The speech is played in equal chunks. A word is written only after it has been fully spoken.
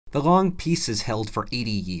The long peace has held for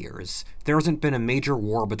 80 years. There hasn't been a major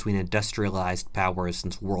war between industrialized powers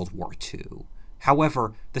since World War II.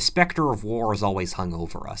 However, the specter of war has always hung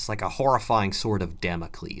over us, like a horrifying sword of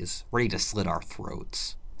Damocles, ready to slit our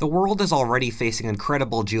throats. The world is already facing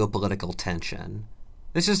incredible geopolitical tension.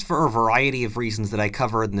 This is for a variety of reasons that I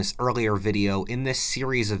covered in this earlier video in this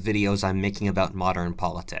series of videos I'm making about modern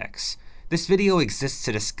politics. This video exists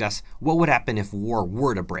to discuss what would happen if war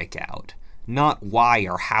were to break out. Not why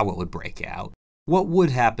or how it would break out. What would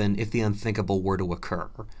happen if the unthinkable were to occur?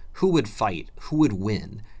 Who would fight? Who would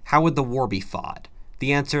win? How would the war be fought?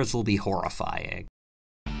 The answers will be horrifying.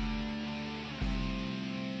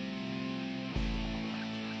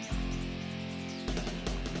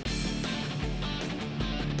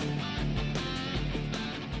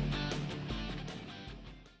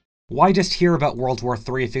 Why just hear about World War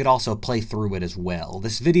III if you could also play through it as well?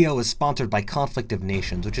 This video is sponsored by Conflict of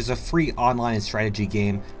Nations, which is a free online strategy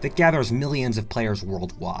game that gathers millions of players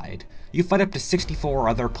worldwide. You fight up to 64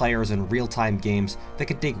 other players in real-time games that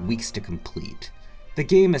can take weeks to complete. The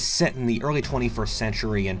game is set in the early 21st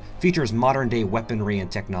century and features modern-day weaponry and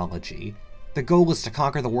technology. The goal is to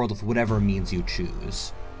conquer the world with whatever means you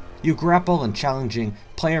choose. You grapple in challenging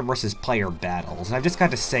player versus player battles, and I've just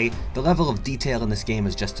got to say, the level of detail in this game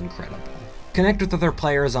is just incredible. Connect with other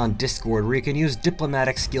players on Discord where you can use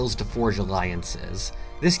diplomatic skills to forge alliances.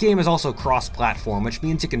 This game is also cross-platform, which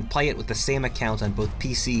means you can play it with the same account on both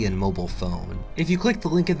PC and mobile phone. If you click the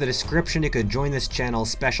link in the description, you could join this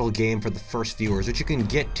channel's special game for the first viewers, which you can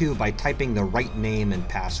get to by typing the right name and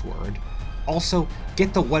password. Also,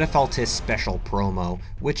 get the Whatifalthist special promo,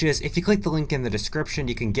 which is, if you click the link in the description,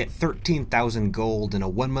 you can get 13,000 gold and a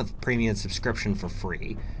 1-month premium subscription for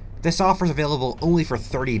free. This offer is available only for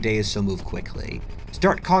 30 days, so move quickly.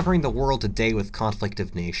 Start conquering the world today with Conflict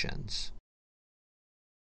of Nations.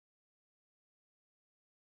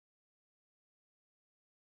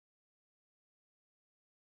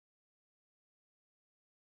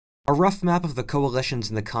 A rough map of the coalitions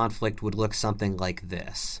in the conflict would look something like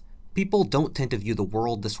this. People don't tend to view the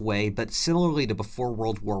world this way, but similarly to before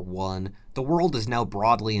World War I, the world is now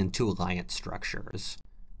broadly in two alliance structures: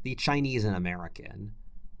 the Chinese and American.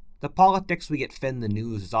 The politics we get fed in the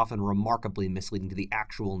news is often remarkably misleading to the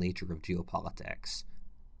actual nature of geopolitics.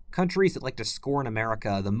 Countries that like to scorn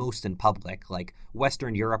America the most in public, like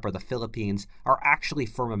Western Europe or the Philippines, are actually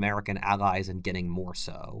firm American allies and getting more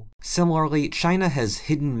so. Similarly, China has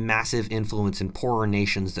hidden massive influence in poorer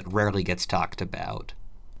nations that rarely gets talked about.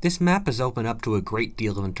 This map is open up to a great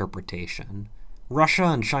deal of interpretation. Russia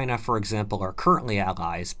and China, for example, are currently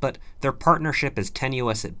allies, but their partnership is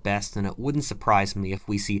tenuous at best, and it wouldn't surprise me if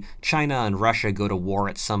we see China and Russia go to war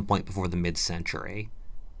at some point before the mid-century.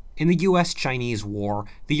 In the US-Chinese war,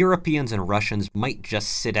 the Europeans and Russians might just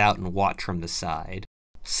sit out and watch from the side.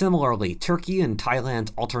 Similarly, Turkey and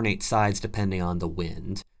Thailand alternate sides depending on the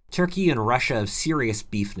wind. Turkey and Russia have serious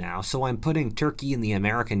beef now, so I'm putting Turkey in the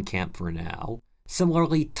American camp for now.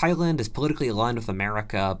 Similarly, Thailand is politically aligned with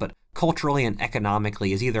America, but culturally and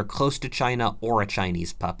economically is either close to China or a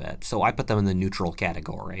Chinese puppet, so I put them in the neutral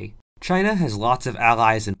category. China has lots of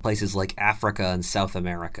allies in places like Africa and South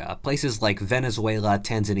America, places like Venezuela,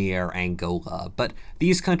 Tanzania, or Angola, but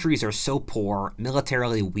these countries are so poor,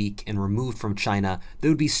 militarily weak, and removed from China that it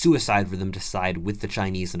would be suicide for them to side with the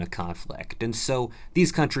Chinese in a conflict, and so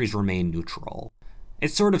these countries remain neutral.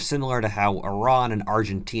 It's sort of similar to how Iran and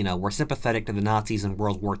Argentina were sympathetic to the Nazis in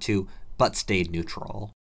World War II, but stayed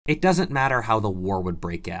neutral. It doesn't matter how the war would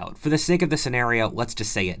break out. For the sake of the scenario, let's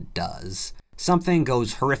just say it does. Something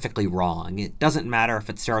goes horrifically wrong. It doesn't matter if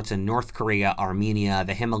it starts in North Korea, Armenia,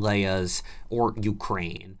 the Himalayas, or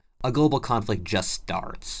Ukraine. A global conflict just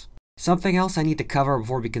starts. Something else I need to cover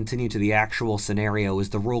before we continue to the actual scenario is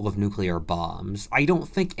the role of nuclear bombs. I don't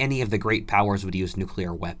think any of the great powers would use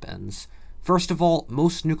nuclear weapons. First of all,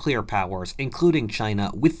 most nuclear powers, including China,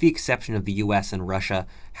 with the exception of the US and Russia,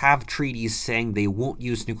 have treaties saying they won't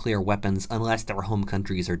use nuclear weapons unless their home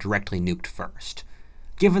countries are directly nuked first.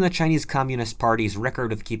 Given the Chinese Communist Party's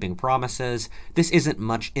record of keeping promises, this isn't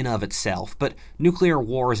much in of itself, but nuclear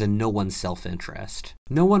war is in no one's self-interest.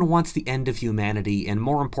 No one wants the end of humanity, and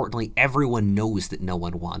more importantly, everyone knows that no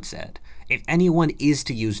one wants it. If anyone is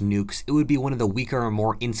to use nukes, it would be one of the weaker and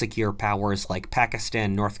more insecure powers like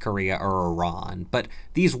Pakistan, North Korea, or Iran, but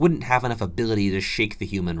these wouldn't have enough ability to shake the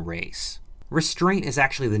human race. Restraint is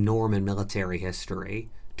actually the norm in military history.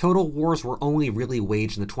 Total wars were only really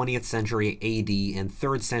waged in the 20th century AD and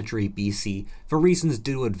 3rd century BC for reasons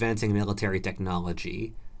due to advancing military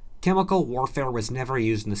technology. Chemical warfare was never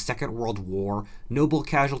used in the Second World War, noble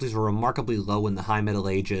casualties were remarkably low in the High Middle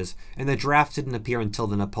Ages, and the draft didn't appear until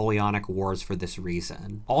the Napoleonic Wars for this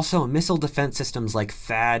reason. Also, missile defense systems like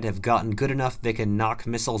THAAD have gotten good enough they can knock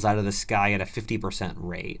missiles out of the sky at a 50%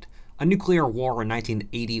 rate. A nuclear war in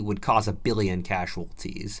 1980 would cause 1 billion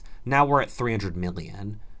casualties. Now we're at 300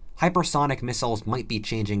 million. Hypersonic missiles might be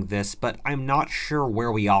changing this, but I'm not sure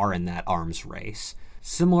where we are in that arms race.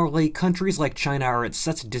 Similarly, countries like China are at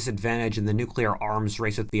such a disadvantage in the nuclear arms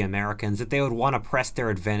race with the Americans that they would want to press their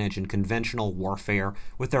advantage in conventional warfare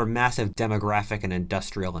with their massive demographic and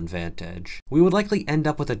industrial advantage. We would likely end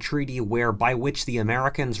up with a treaty by which the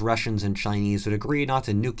Americans, Russians, and Chinese would agree not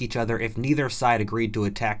to nuke each other if neither side agreed to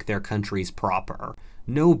attack their countries proper.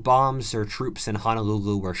 No bombs or troops in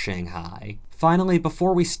Honolulu or Shanghai. Finally,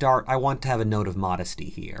 before we start, I want to have a note of modesty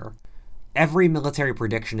here. Every military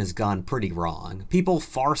prediction has gone pretty wrong. People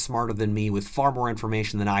far smarter than me with far more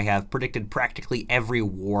information than I have predicted practically every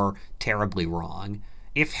war terribly wrong.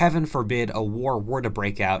 If heaven forbid a war were to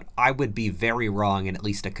break out, I would be very wrong in at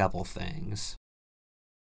least a couple things.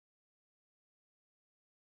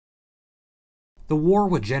 The war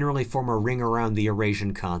would generally form a ring around the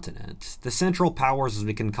Eurasian continent. The Central Powers, as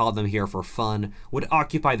we can call them here for fun, would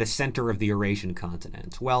occupy the center of the Eurasian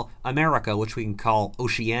continent, while America, which we can call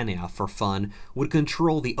Oceania for fun, would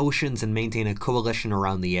control the oceans and maintain a coalition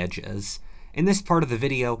around the edges. In this part of the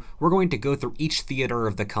video, we're going to go through each theater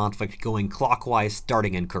of the conflict going clockwise,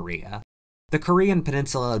 starting in Korea. The Korean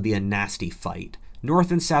peninsula would be a nasty fight.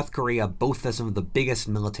 North and South Korea both have some of the biggest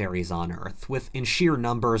militaries on Earth, with, in sheer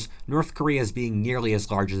numbers, North Korea's being nearly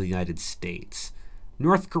as large as the United States.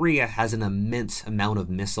 North Korea has an immense amount of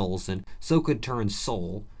missiles, and so could turn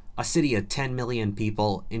Seoul, a city of 10 million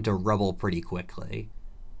people, into rubble pretty quickly.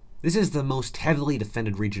 This is the most heavily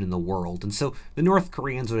defended region in the world, and so the North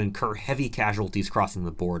Koreans would incur heavy casualties crossing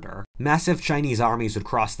the border. Massive Chinese armies would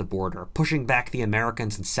cross the border, pushing back the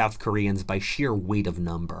Americans and South Koreans by sheer weight of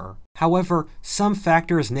number. However, some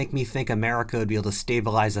factors make me think America would be able to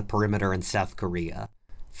stabilize a perimeter in South Korea.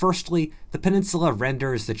 Firstly, the peninsula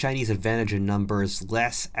renders the Chinese advantage in numbers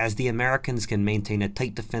less, as the Americans can maintain a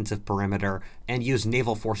tight defensive perimeter and use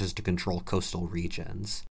naval forces to control coastal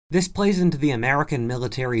regions. This plays into the American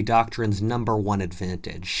military doctrine's #1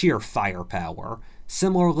 advantage, sheer firepower.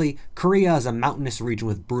 Similarly, Korea is a mountainous region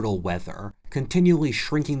with brutal weather, continually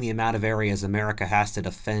shrinking the amount of areas America has to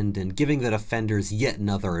defend and giving the defenders yet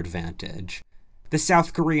another advantage. The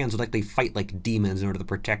South Koreans would likely fight like demons in order to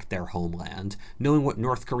protect their homeland, knowing what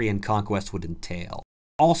North Korean conquest would entail.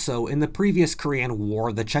 Also, in the previous Korean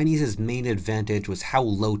War, the Chinese's main advantage was how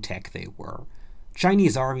low-tech they were.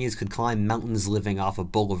 Chinese armies could climb mountains living off a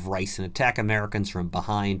bowl of rice and attack Americans from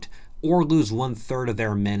behind, or lose 1/3 of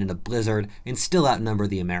their men in a blizzard and still outnumber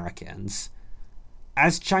the Americans.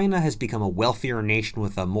 As China has become a wealthier nation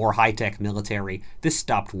with a more high-tech military, this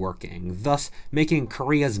stopped working, thus making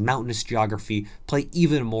Korea's mountainous geography play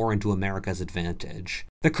even more into America's advantage.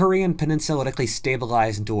 The Korean peninsula would likely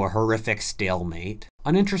stabilize into a horrific stalemate.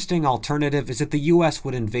 An interesting alternative is that the US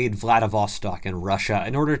would invade Vladivostok in Russia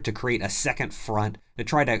in order to create a second front to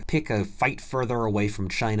try to pick a fight further away from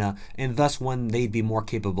China, and thus one they'd be more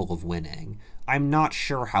capable of winning. I'm not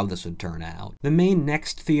sure how this would turn out. The main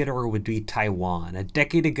next theater would be Taiwan. A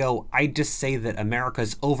decade ago, I'd just say that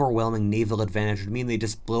America's overwhelming naval advantage would mean they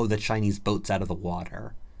just blow the Chinese boats out of the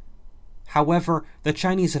water. However, the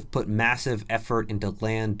Chinese have put massive effort into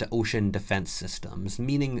land-to-ocean defense systems,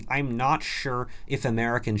 meaning I'm not sure if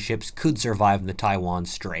American ships could survive in the Taiwan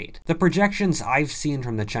Strait. The projections I've seen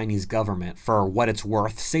from the Chinese government, for what it's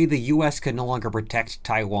worth, say the US could no longer protect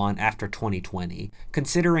Taiwan after 2020.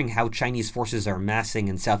 Considering how Chinese forces are massing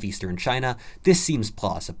in southeastern China, this seems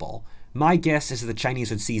plausible. My guess is that the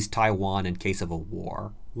Chinese would seize Taiwan in case of a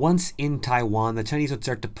war. Once in Taiwan, the Chinese would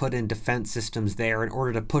start to put in defense systems there in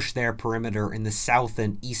order to push their perimeter in the South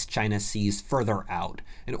and East China Seas further out,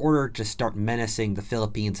 in order to start menacing the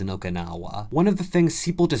Philippines and Okinawa. One of the things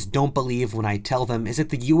people just don't believe when I tell them is that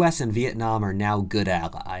the US and Vietnam are now good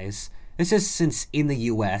allies. This is since, in the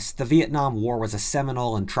US, the Vietnam War was a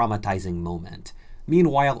seminal and traumatizing moment.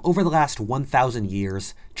 Meanwhile, over the last 1,000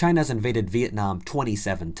 years, China's invaded Vietnam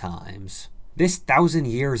 27 times. This 1,000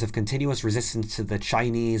 years of continuous resistance to the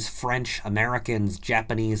Chinese, French, Americans,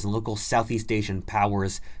 Japanese, and local Southeast Asian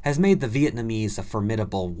powers has made the Vietnamese a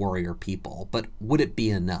formidable warrior people, but would it be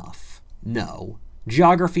enough? No.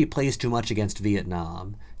 Geography plays too much against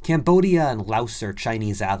Vietnam. Cambodia and Laos are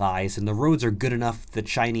Chinese allies, and the roads are good enough that the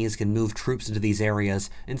Chinese can move troops into these areas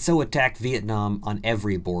and so attack Vietnam on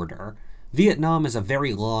every border. Vietnam is a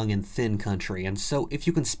very long and thin country, and so if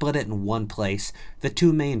you can split it in one place, the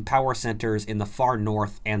two main power centers in the far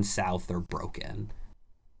north and south are broken.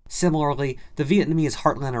 Similarly, the Vietnamese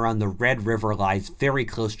heartland around the Red River lies very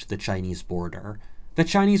close to the Chinese border. The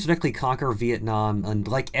Chinese would likely conquer Vietnam, and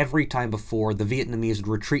like every time before, the Vietnamese would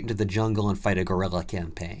retreat into the jungle and fight a guerrilla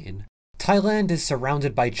campaign. Thailand is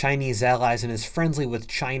surrounded by Chinese allies and is friendly with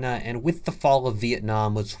China, and with the fall of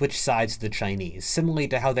Vietnam would switch sides to the Chinese, similarly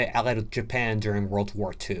to how they allied with Japan during World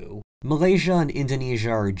War II. Malaysia and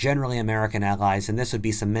Indonesia are generally American allies, and this would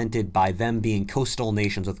be cemented by them being coastal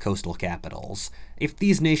nations with coastal capitals. If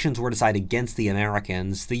these nations were to side against the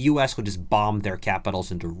Americans, the US would just bomb their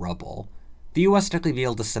capitals into rubble. The US would likely be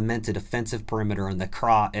able to cement a defensive perimeter in the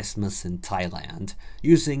Kra Isthmus in Thailand,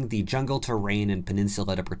 using the jungle terrain and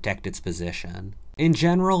peninsula to protect its position. In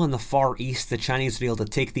general, in the Far East, the Chinese would be able to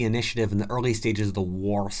take the initiative in the early stages of the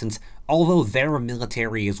war, since although their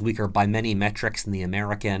military is weaker by many metrics than the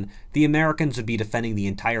Americans would be defending the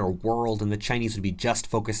entire world and the Chinese would be just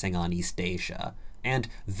focusing on East Asia, and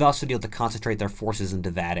thus would be able to concentrate their forces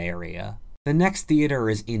into that area. The next theater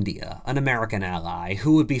is India, an American ally,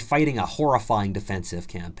 who would be fighting a horrifying defensive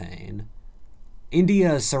campaign.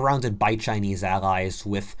 India is surrounded by Chinese allies,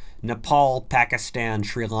 with Nepal, Pakistan,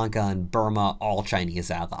 Sri Lanka, and Burma all Chinese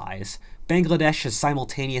allies. Bangladesh is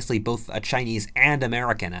simultaneously both a Chinese and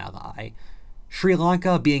American ally. Sri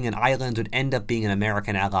Lanka, being an island, would end up being an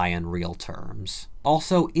American ally in real terms.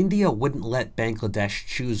 Also, India wouldn't let Bangladesh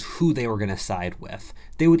choose who they were going to side with.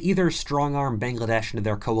 They would either strong-arm Bangladesh into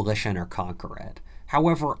their coalition or conquer it.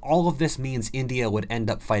 However, all of this means India would end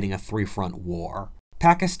up fighting a three-front war.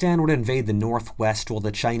 Pakistan would invade the northwest while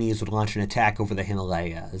the Chinese would launch an attack over the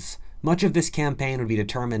Himalayas. Much of this campaign would be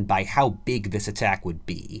determined by how big this attack would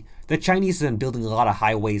be. The Chinese have been building a lot of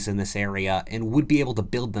highways in this area and would be able to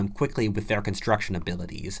build them quickly with their construction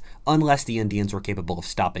abilities, unless the Indians were capable of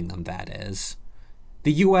stopping them, that is.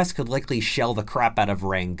 The US could likely shell the crap out of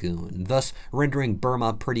Rangoon, thus rendering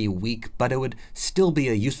Burma pretty weak, but it would still be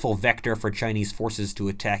a useful vector for Chinese forces to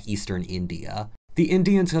attack eastern India. The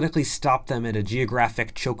Indians could likely stop them at a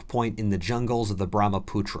geographic choke point in the jungles of the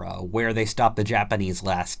Brahmaputra, where they stopped the Japanese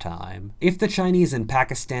last time. If the Chinese and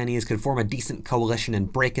Pakistanis could form a decent coalition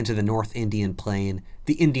and break into the North Indian plain,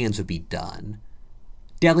 the Indians would be done.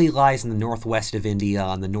 Delhi lies in the northwest of India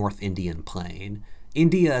on the North Indian plain.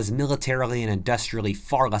 India is militarily and industrially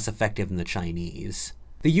far less effective than the Chinese.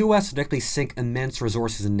 The US would likely sink immense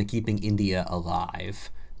resources into keeping India alive.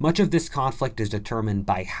 Much of this conflict is determined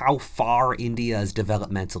by how far India is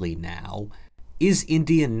developmentally now. Is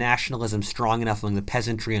Indian nationalism strong enough among the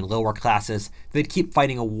peasantry and lower classes that they'd keep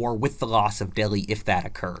fighting a war with the loss of Delhi if that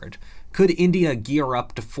occurred? Could India gear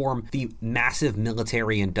up to form the massive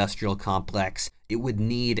military-industrial complex it would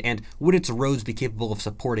need, and would its roads be capable of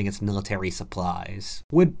supporting its military supplies?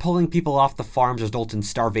 Would pulling people off the farms result in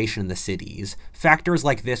starvation in the cities? Factors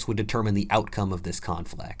like this would determine the outcome of this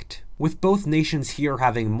conflict. With both nations here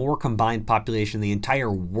having more combined population than the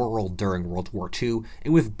entire world during World War II,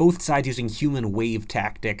 and with both sides using human wave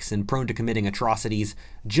tactics and prone to committing atrocities,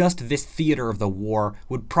 just this theater of the war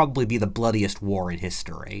would probably be the bloodiest war in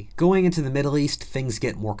history. Going into the Middle East, things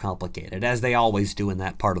get more complicated, as they always do in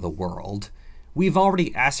that part of the world. We've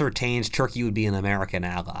already ascertained Turkey would be an American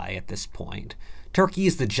ally at this point. Turkey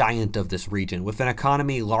is the giant of this region, with an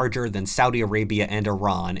economy larger than Saudi Arabia and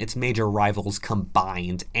Iran, its major rivals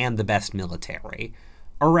combined, and the best military.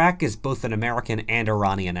 Iraq is both an American and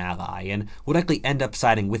Iranian ally, and would likely end up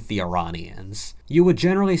siding with the Iranians. You would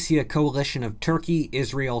generally see a coalition of Turkey,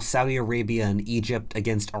 Israel, Saudi Arabia, and Egypt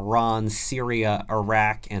against Iran, Syria,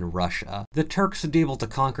 Iraq, and Russia. The Turks would be able to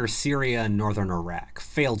conquer Syria and northern Iraq,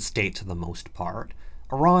 failed states for the most part.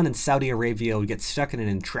 Iran and Saudi Arabia would get stuck in an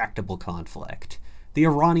intractable conflict. The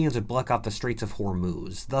Iranians would block off the Straits of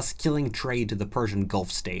Hormuz, thus killing trade to the Persian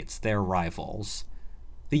Gulf states, their rivals.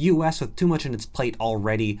 The US, with too much on its plate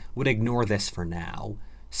already, would ignore this for now.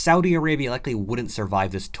 Saudi Arabia likely wouldn't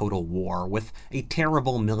survive this total war, with a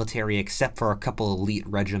terrible military except for a couple elite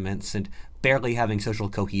regiments and barely having social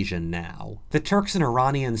cohesion now. The Turks and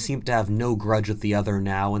Iranians seem to have no grudge with the other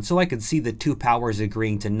now, and so I could see the two powers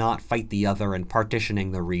agreeing to not fight the other and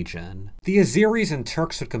partitioning the region. The Azeris and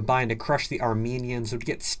Turks would combine to crush the Armenians, who would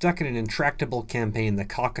get stuck in an intractable campaign in the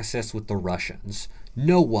Caucasus with the Russians.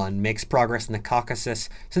 No one makes progress in the Caucasus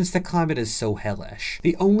since the climate is so hellish.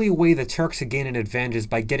 The only way the Turks could gain an advantage is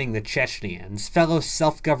by getting the Chechens, fellow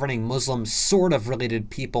self-governing Muslim sort of related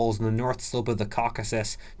peoples in the north slope of the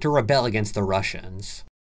Caucasus, to rebel against the Russians.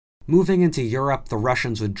 Moving into Europe, the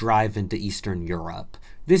Russians would drive into Eastern Europe.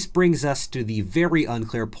 This brings us to the very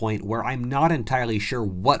unclear point where I'm not entirely sure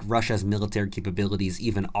what Russia's military capabilities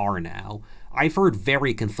even are now. I've heard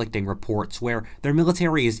very conflicting reports where their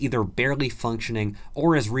military is either barely functioning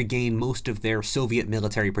or has regained most of their Soviet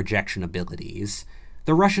military projection abilities.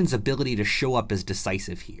 The Russians' ability to show up is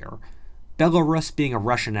decisive here. Belarus being a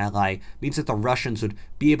Russian ally means that the Russians would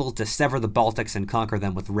be able to sever the Baltics and conquer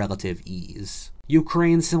them with relative ease.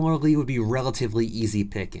 Ukraine, similarly, would be relatively easy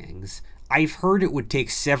pickings. I've heard it would take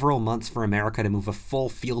several months for America to move a full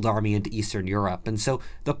field army into Eastern Europe, and so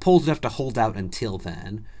the Poles would have to hold out until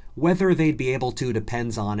then. Whether they'd be able to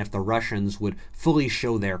depends on if the Russians would fully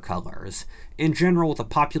show their colors. In general, with a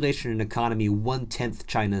population and economy 1/10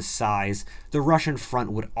 China's size, the Russian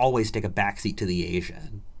front would always take a backseat to the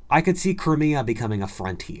Asian. I could see Crimea becoming a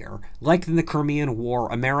frontier. Like in the Crimean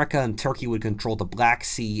War, America and Turkey would control the Black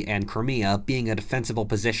Sea, and Crimea, being a defensible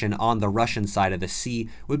position on the Russian side of the sea,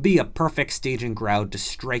 would be a perfect staging ground to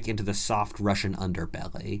strike into the soft Russian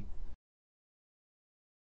underbelly.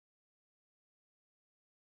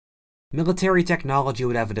 Military technology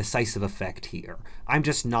would have a decisive effect here. I'm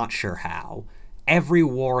just not sure how. Every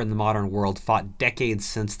war in the modern world fought decades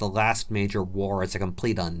since the last major war as a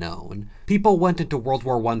complete unknown. People went into World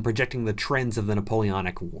War I projecting the trends of the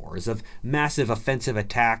Napoleonic Wars, of massive offensive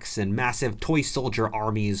attacks and massive toy soldier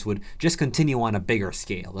armies would just continue on a bigger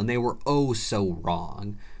scale, and they were oh so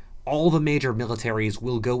wrong. All the major militaries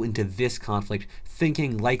will go into this conflict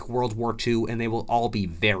thinking like World War II, and they will all be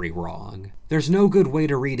very wrong. There's no good way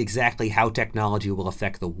to read exactly how technology will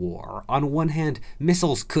affect the war. On one hand,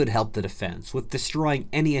 missiles could help the defense, with destroying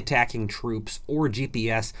any attacking troops or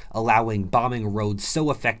GPS allowing bombing roads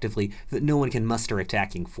so effectively that no one can muster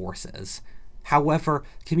attacking forces. However,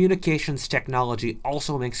 communications technology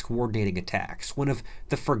also makes coordinating attacks, one of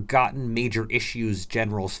the forgotten major issues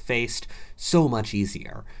generals faced, so much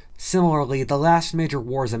easier. Similarly, the last major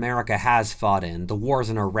wars America has fought in, the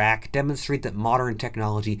wars in Iraq, demonstrate that modern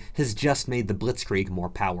technology has just made the blitzkrieg more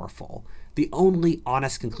powerful. The only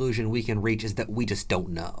honest conclusion we can reach is that we just don't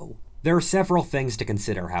know. There are several things to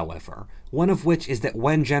consider, however, one of which is that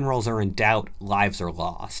when generals are in doubt, lives are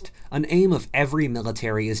lost. An aim of every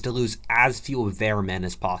military is to lose as few of their men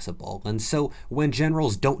as possible, and so when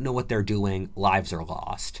generals don't know what they're doing, lives are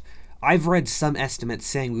lost. I've read some estimates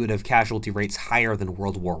saying we would have casualty rates higher than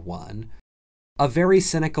World War I. A very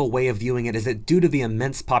cynical way of viewing it is that due to the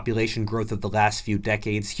immense population growth of the last few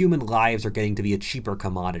decades, human lives are getting to be a cheaper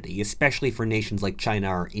commodity, especially for nations like China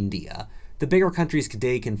or India. The bigger countries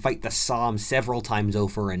today can fight the Somme several times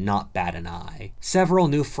over and not bat an eye. Several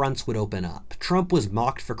new fronts would open up. Trump was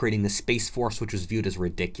mocked for creating the Space Force, which was viewed as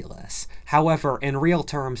ridiculous. However, in real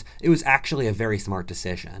terms, it was actually a very smart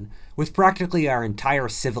decision. With practically our entire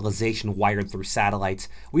civilization wired through satellites,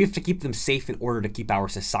 we have to keep them safe in order to keep our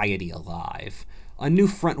society alive. A new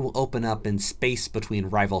front will open up in space between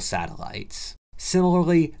rival satellites.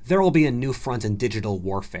 Similarly, there will be a new front in digital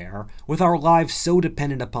warfare. With our lives so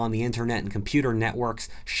dependent upon the internet and computer networks,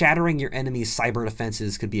 shattering your enemy's cyber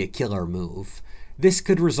defenses could be a killer move. This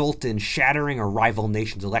could result in shattering a rival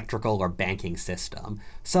nation's electrical or banking system.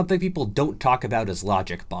 Something people don't talk about is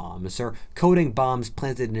logic bombs, or coding bombs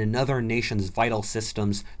planted in another nation's vital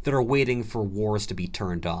systems that are waiting for wars to be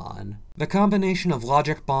turned on. The combination of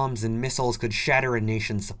logic bombs and missiles could shatter a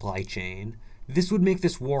nation's supply chain. This would make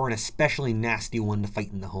this war an especially nasty one to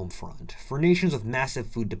fight in the home front. For nations with massive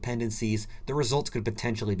food dependencies, the results could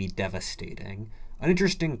potentially be devastating. An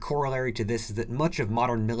interesting corollary to this is that much of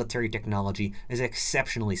modern military technology is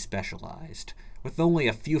exceptionally specialized, with only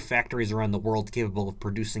a few factories around the world capable of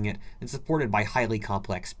producing it and supported by highly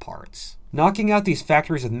complex parts. Knocking out these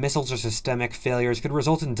factories with missiles or systemic failures could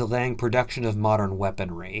result in delaying production of modern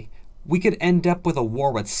weaponry. We could end up with a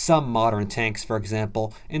war with some modern tanks, for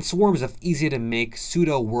example, and swarms of easy-to-make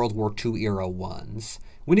pseudo-World War II era ones.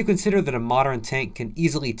 When you consider that a modern tank can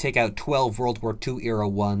easily take out 12 World War II era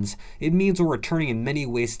ones, it means we're returning in many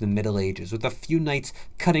ways to the Middle Ages, with a few knights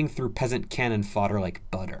cutting through peasant cannon fodder like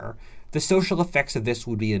butter. The social effects of this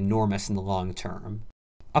would be enormous in the long term.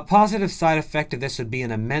 A positive side effect of this would be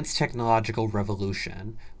an immense technological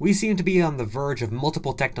revolution. We seem to be on the verge of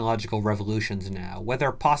multiple technological revolutions now,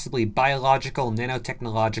 whether possibly biological,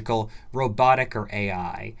 nanotechnological, robotic, or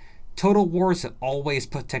AI. Total wars have always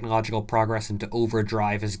put technological progress into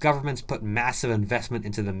overdrive as governments put massive investment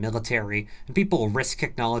into the military and people risk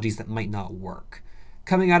technologies that might not work.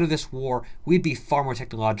 Coming out of this war, we'd be far more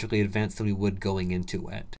technologically advanced than we would going into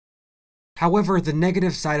it. However, the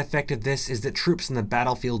negative side effect of this is that troops in the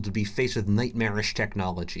battlefield would be faced with nightmarish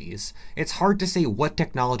technologies. It's hard to say what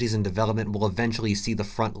technologies in development will eventually see the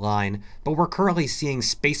front line, but we're currently seeing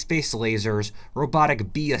space-based lasers,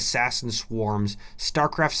 robotic bee assassin swarms,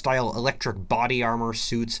 StarCraft-style electric body armor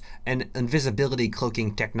suits, and invisibility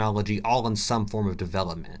cloaking technology all in some form of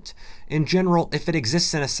development. In general, if it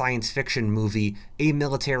exists in a science fiction movie, a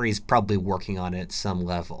military is probably working on it at some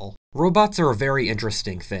level. Robots are a very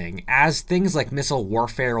interesting thing, as things like missile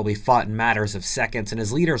warfare will be fought in matters of seconds, and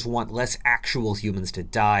as leaders want less actual humans to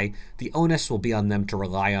die, the onus will be on them to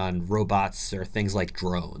rely on robots or things like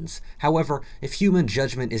drones. However, if human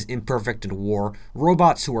judgment is imperfect in war,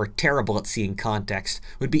 robots who are terrible at seeing context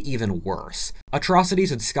would be even worse.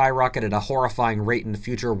 Atrocities would skyrocket at a horrifying rate in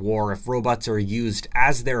future war if robots are used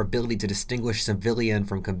as their ability to distinguish civilian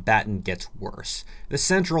from combatant gets worse. The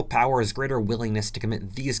Central Power's greater willingness to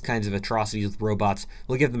commit these kinds of atrocities with robots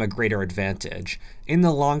will give them a greater advantage. In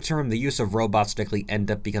the long term, the use of robots likely end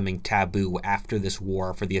up becoming taboo after this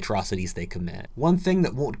war for the atrocities they commit. One thing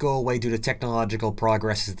that won't go away due to technological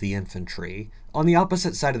progress is the infantry. On the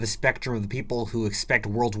opposite side of the spectrum of the people who expect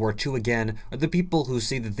World War II again are the people who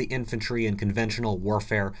see that the infantry in conventional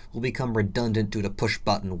warfare will become redundant due to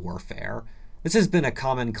push-button warfare. This has been a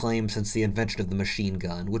common claim since the invention of the machine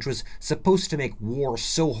gun, which was supposed to make war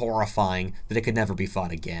so horrifying that it could never be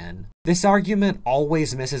fought again. This argument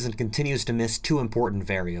always misses and continues to miss two important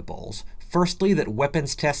variables. Firstly, that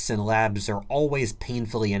weapons tests in labs are always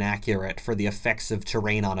painfully inaccurate for the effects of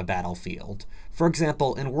terrain on a battlefield. For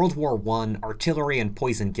example, in World War I, artillery and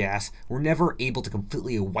poison gas were never able to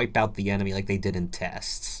completely wipe out the enemy like they did in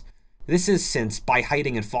tests. This is since, by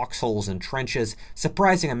hiding in foxholes and trenches,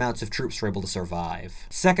 surprising amounts of troops were able to survive.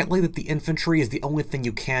 Secondly, that the infantry is the only thing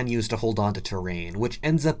you can use to hold on to terrain, which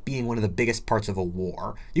ends up being one of the biggest parts of a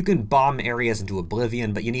war. You can bomb areas into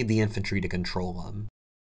oblivion, but you need the infantry to control them.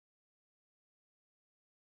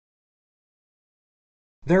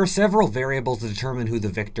 There are several variables to determine who the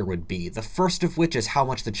victor would be, the first of which is how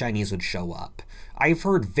much the Chinese would show up. I've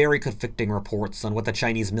heard very conflicting reports on what the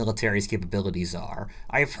Chinese military's capabilities are.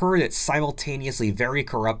 I've heard it's simultaneously very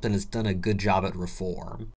corrupt and has done a good job at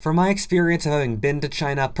reform. From my experience of having been to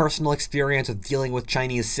China, personal experience with dealing with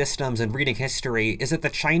Chinese systems, and reading history, is that the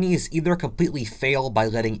Chinese either completely fail by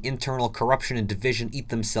letting internal corruption and division eat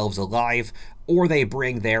themselves alive, or they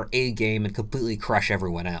bring their A game and completely crush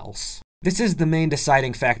everyone else. This is the main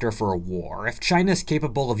deciding factor for a war. If China is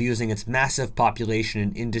capable of using its massive population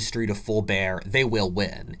and industry to full bear, they will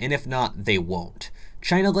win, and if not, they won't.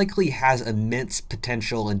 China likely has immense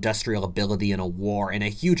potential industrial ability in a war, and a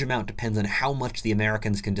huge amount depends on how much the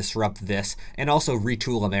Americans can disrupt this and also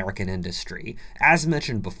retool American industry. As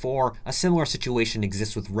mentioned before, a similar situation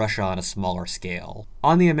exists with Russia on a smaller scale.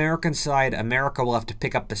 On the American side, America will have to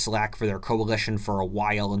pick up the slack for their coalition for a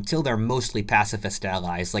while until their mostly pacifist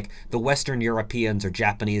allies, like the Western Europeans or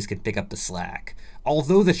Japanese, can pick up the slack.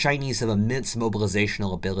 Although the Chinese have immense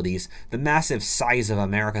mobilizational abilities, the massive size of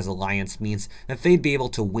America's alliance means that they'd be able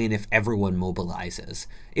to win if everyone mobilizes.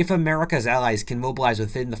 If America's allies can mobilize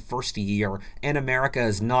within the first year, and America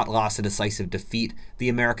has not lost a decisive defeat, the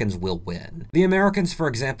Americans will win. The Americans, for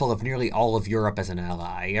example, have nearly all of Europe as an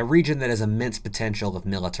ally, a region that has immense potential if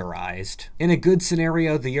militarized. In a good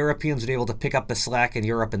scenario, the Europeans would be able to pick up the slack in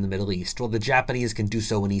Europe and the Middle East, while the Japanese can do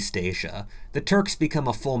so in East Asia. The Turks become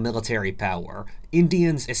a full military power.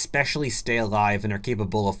 Indians especially stay alive and are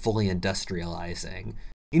capable of fully industrializing.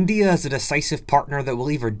 India is a decisive partner that will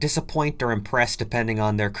either disappoint or impress depending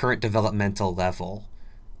on their current developmental level.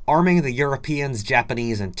 Arming the Europeans,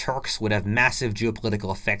 Japanese, and Turks would have massive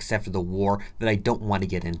geopolitical effects after the war that I don't want to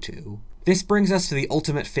get into. This brings us to the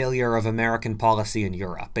ultimate failure of American policy in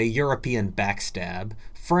Europe, a European backstab.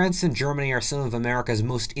 France and Germany are some of America's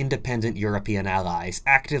most independent European allies,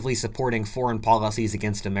 actively supporting foreign policies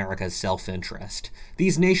against America's self-interest.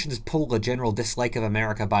 These nations pull a general dislike of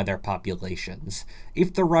America by their populations.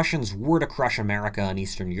 If the Russians were to crush America and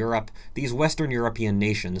Eastern Europe, these Western European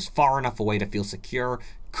nations, far enough away to feel secure,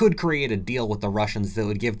 could create a deal with the Russians that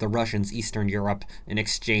would give the Russians Eastern Europe in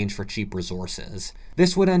exchange for cheap resources.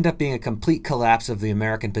 This would end up being a complete collapse of the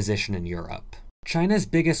American position in Europe. China's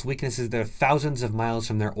biggest weakness is they're thousands of miles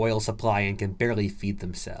from their oil supply and can barely feed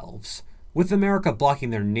themselves. With America blocking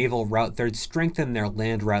their naval route, they'd strengthen their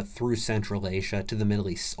land route through Central Asia to the Middle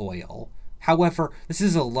East's oil. However, this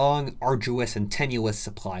is a long, arduous, and tenuous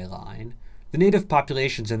supply line. The native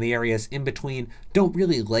populations in the areas in between don't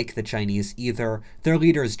really like the Chinese either, their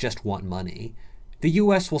leaders just want money. The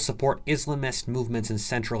US will support Islamist movements in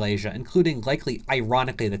Central Asia, including likely,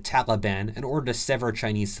 ironically, the Taliban, in order to sever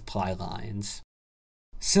Chinese supply lines.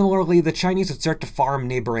 Similarly, the Chinese would start to farm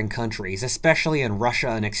neighboring countries, especially in Russia,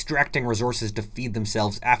 and extracting resources to feed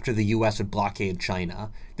themselves after the US would blockade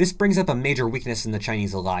China. This brings up a major weakness in the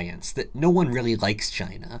Chinese alliance, that no one really likes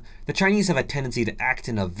China. The Chinese have a tendency to act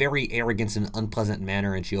in a very arrogant and unpleasant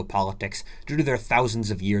manner in geopolitics due to their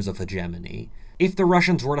thousands of years of hegemony. If the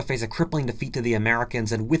Russians were to face a crippling defeat to the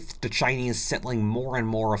Americans, and with the Chinese settling more and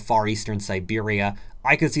more of far eastern Siberia,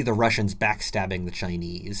 I could see the Russians backstabbing the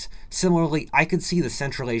Chinese. Similarly, I could see the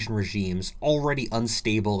Central Asian regimes, already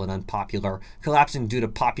unstable and unpopular, collapsing due to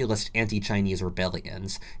populist anti-Chinese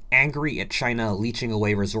rebellions, angry at China leeching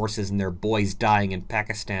away resources and their boys dying in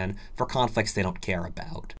Pakistan for conflicts they don't care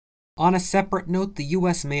about. On a separate note, the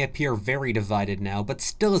US may appear very divided now, but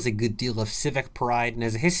still has a good deal of civic pride and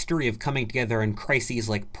has a history of coming together in crises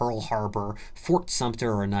like Pearl Harbor, Fort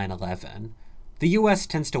Sumter, or 9/11. The US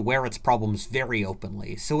tends to wear its problems very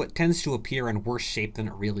openly, so it tends to appear in worse shape than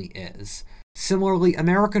it really is. Similarly,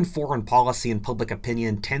 American foreign policy and public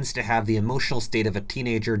opinion tends to have the emotional state of a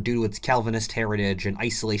teenager due to its Calvinist heritage and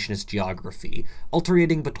isolationist geography,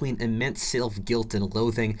 alternating between immense self-guilt and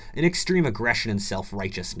loathing and extreme aggression and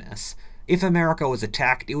self-righteousness. If America was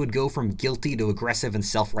attacked, it would go from guilty to aggressive and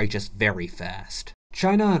self-righteous very fast.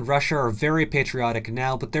 China and Russia are very patriotic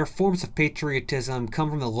now, but their forms of patriotism come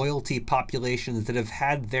from the loyalty populations that have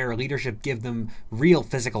had their leadership give them real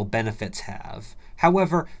physical benefits have.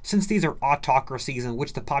 However, since these are autocracies in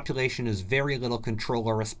which the population has very little control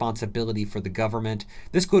or responsibility for the government,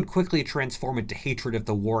 this could quickly transform into hatred if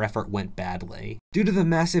the war effort went badly. Due to the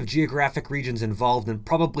massive geographic regions involved and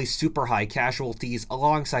probably super high casualties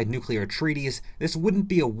alongside nuclear treaties, this wouldn't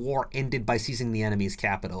be a war ended by seizing the enemy's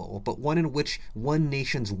capital, but one in which one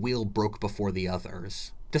nation's will broke before the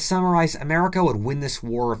others. To summarize, America would win this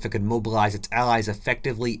war if it could mobilize its allies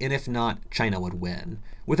effectively, and if not, China would win.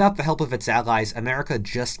 Without the help of its allies, America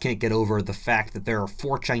just can't get over the fact that there are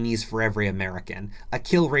 4 Chinese for every American, a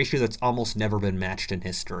kill ratio that's almost never been matched in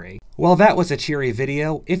history. Well, that was a cheery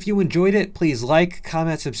video. If you enjoyed it, please like,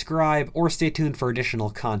 comment, subscribe, or stay tuned for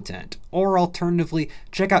additional content. Or alternatively,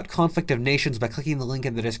 check out Conflict of Nations by clicking the link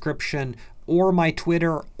in the description, or my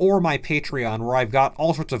Twitter, or my Patreon, where I've got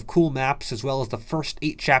all sorts of cool maps as well as the first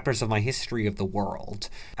 8 chapters of my history of the world.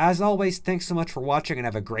 As always, thanks so much for watching and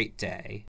have a great day.